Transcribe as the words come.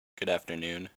good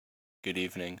afternoon, good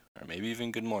evening, or maybe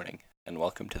even good morning, and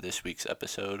welcome to this week's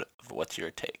episode of What's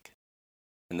Your Take?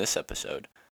 In this episode,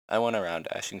 I went around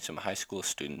asking some high school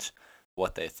students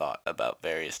what they thought about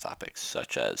various topics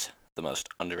such as the most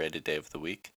underrated day of the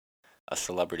week, a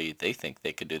celebrity they think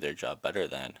they could do their job better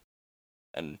than,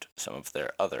 and some of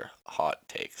their other hot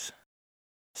takes.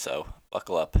 So,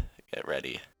 buckle up, get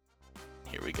ready,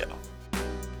 here we go.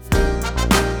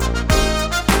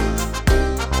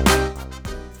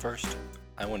 First,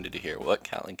 I wanted to hear what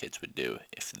Callan kids would do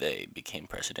if they became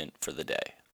president for the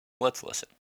day. Let's listen.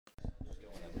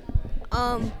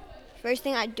 First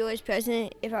thing I'd do as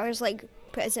president, if I was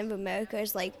president of America,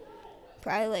 is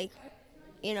probably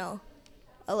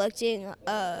electing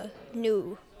a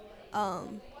new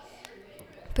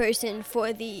person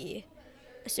for the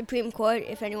Supreme Court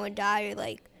if anyone died,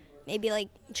 or maybe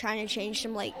trying to change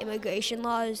some immigration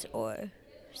laws or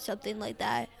something like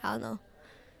that. I don't know.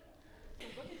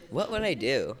 What would I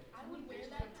do? I'm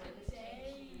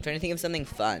trying to think of something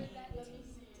fun.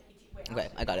 Okay,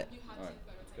 I got it. Alright,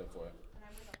 let's go for it.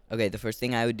 Okay, the first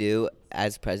thing I would do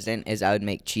as president is I would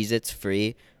make Cheez-Its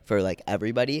free for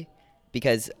everybody,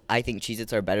 because I think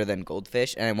Cheez-Its are better than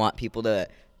Goldfish, and I want people to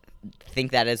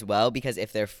think that as well, because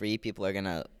if they're free, people are going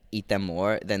to eat them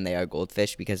more than they are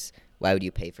Goldfish, because why would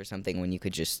you pay for something when you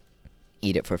could just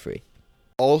eat it for free?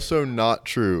 Also not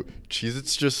true.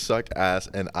 Cheez-Its just suck ass,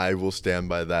 and I will stand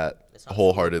by that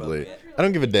wholeheartedly. I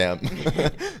don't give a damn.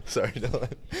 Sorry,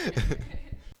 Dylan.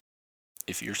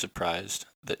 If you're surprised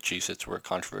that Cheez-Its were a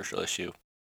controversial issue,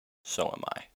 so am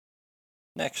I.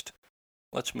 Next,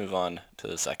 let's move on to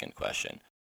the second question.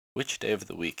 Which day of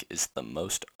the week is the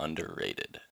most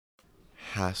underrated?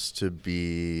 Has to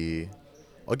be...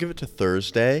 I'll give it to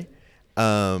Thursday.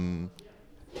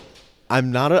 I'm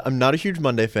not a huge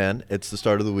Monday fan. It's the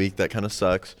start of the week. That kind of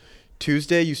sucks.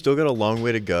 Tuesday, you still got a long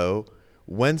way to go.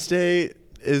 Wednesday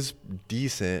is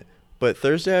decent, but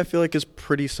Thursday I feel like is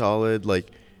pretty solid.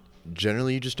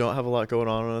 Generally, you just don't have a lot going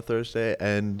on a Thursday,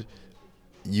 and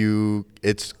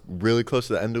it's really close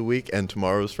to the end of the week, and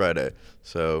tomorrow's Friday,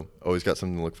 so always got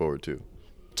something to look forward to.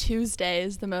 Tuesday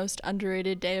is the most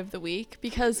underrated day of the week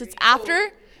because it's after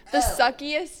the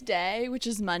suckiest day, which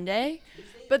is Monday.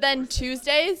 But then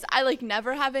Tuesdays, I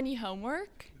never have any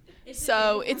homework,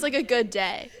 so it's a good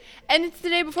day. And it's the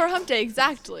day before hump day,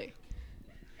 exactly.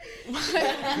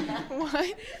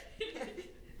 What?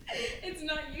 It's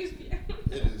not you.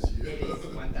 It is you. It is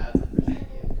 1,000% you.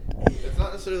 It's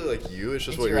not necessarily you, it's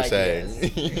just It's what your you're saying.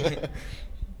 ideas.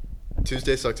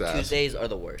 Tuesday sucks ass. Tuesdays are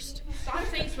the worst. Stop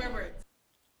saying swear words.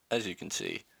 As you can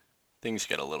see, things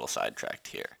get a little sidetracked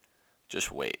here.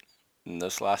 Just wait. In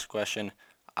this last question,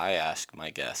 I ask my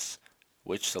guests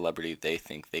which celebrity they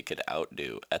think they could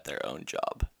outdo at their own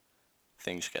job.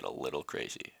 Things get a little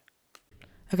crazy.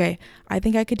 Okay, I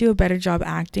think I could do a better job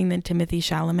acting than Timothée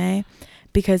Chalamet,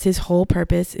 because his whole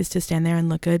purpose is to stand there and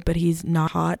look good, but he's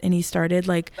not hot, and he started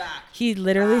a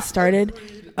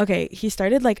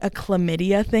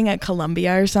chlamydia thing at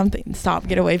Columbia or something. Stop,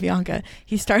 get away, Bianca.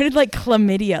 He started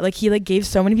chlamydia, he gave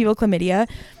so many people chlamydia,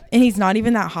 and he's not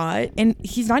even that hot, and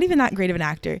he's not even that great of an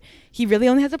actor. He really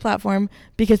only has a platform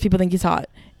because people think he's hot,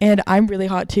 and I'm really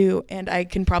hot too, and I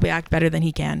can probably act better than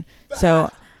he can.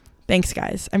 So thanks,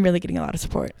 guys. I'm really getting a lot of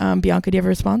support. Bianca, do you have a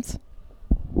response?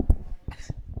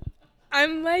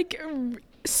 I'm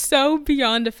so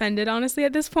beyond offended, honestly,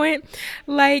 at this point.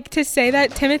 To say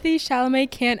that Timothée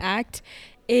Chalamet can't act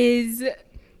is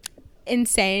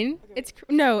insane. It's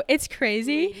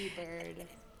crazy. Lady Bird.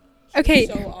 Okay.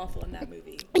 So awful in that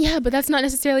movie. Yeah, but that's not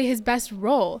necessarily his best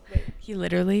role. He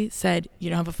literally said, "You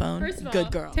don't have a phone? First of all,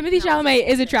 Good girl." Timothée Chalamet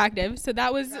is attractive, so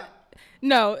that was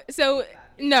no,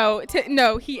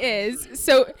 he is.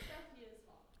 So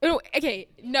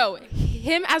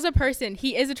him as a person,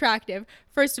 he is attractive.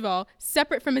 First of all,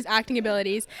 separate from his acting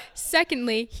abilities.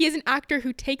 Secondly, he is an actor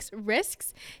who takes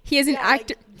risks. He is an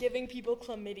actor giving people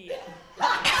chlamydia.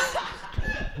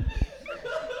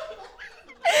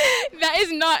 That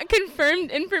is not confirmed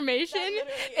information.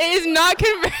 It is not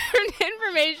confirmed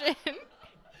information.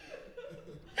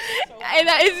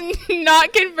 That is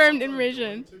not confirmed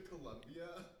information.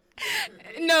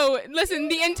 No, listen,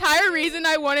 the entire reason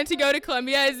I wanted to go to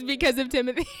Columbia is because of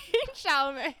Timothée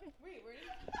Chalamet.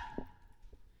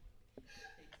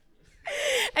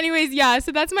 Anyways, yeah,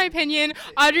 so that's my opinion.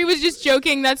 Audrey was just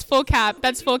joking. That's full cap.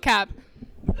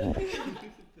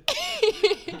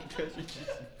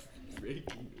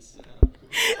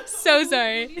 So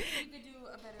sorry.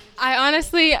 I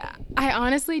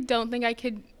honestly don't think I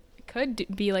could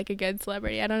be a good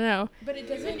celebrity. I don't know. But it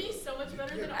doesn't be so much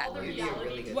better than all the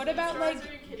reality. What about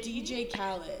DJ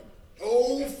Khaled?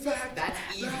 Oh, fact. That's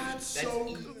easy. That's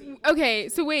so good. Okay,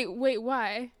 so wait,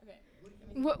 why?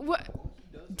 What?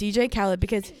 DJ Khaled,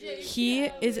 because he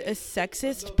is a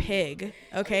sexist pig,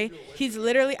 okay? He's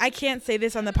literally, I can't say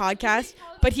this on the podcast,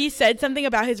 but he said something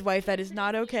about his wife that is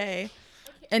not okay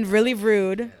and really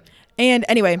rude. And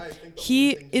anyway,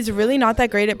 he is really not that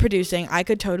great at producing. I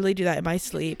could totally do that in my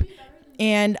sleep.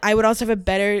 And I would also have a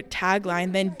better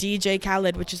tagline than DJ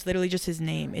Khaled, which is literally just his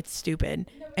name. It's stupid.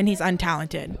 And he's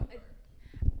untalented.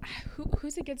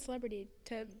 Who's a good celebrity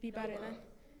to be better than?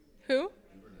 Who?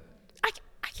 I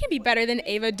can't be better than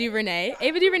Ava DuVernay.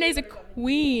 Ava DuVernay is a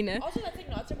queen. Also, that's like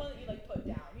not someone that you like put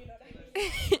down, you know what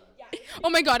I mean? Oh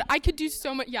my god, I could do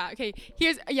so much. Yeah, okay.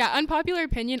 Unpopular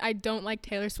opinion, I don't like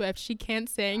Taylor Swift. She can't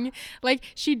sing. Like,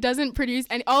 she doesn't produce,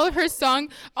 and all of her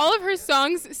songs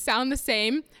sound the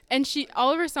same, and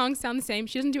all of her songs sound the same.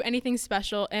 She doesn't do anything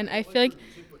special, and I feel like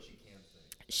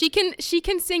she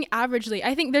can sing averagely.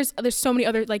 I think there's so many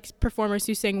other like performers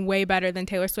who sing way better than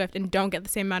Taylor Swift and don't get the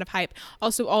same amount of hype.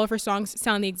 Also, all of her songs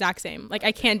sound the exact same. Like,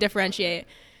 I can't differentiate.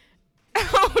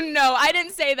 Oh no, I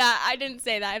didn't say that.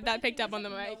 If that picked up on the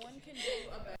mic.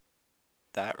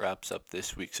 That wraps up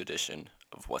this week's edition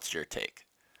of What's Your Take?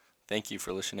 Thank you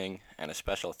for listening, and a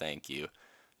special thank you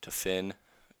to Finn,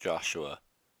 Joshua,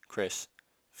 Chris,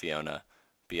 Fiona,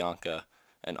 Bianca,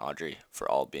 and Audrey for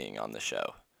all being on the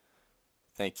show.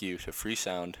 Thank you to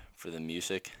Freesound for the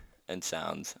music and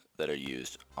sounds that are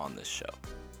used on this show.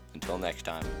 Until next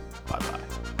time,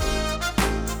 bye-bye.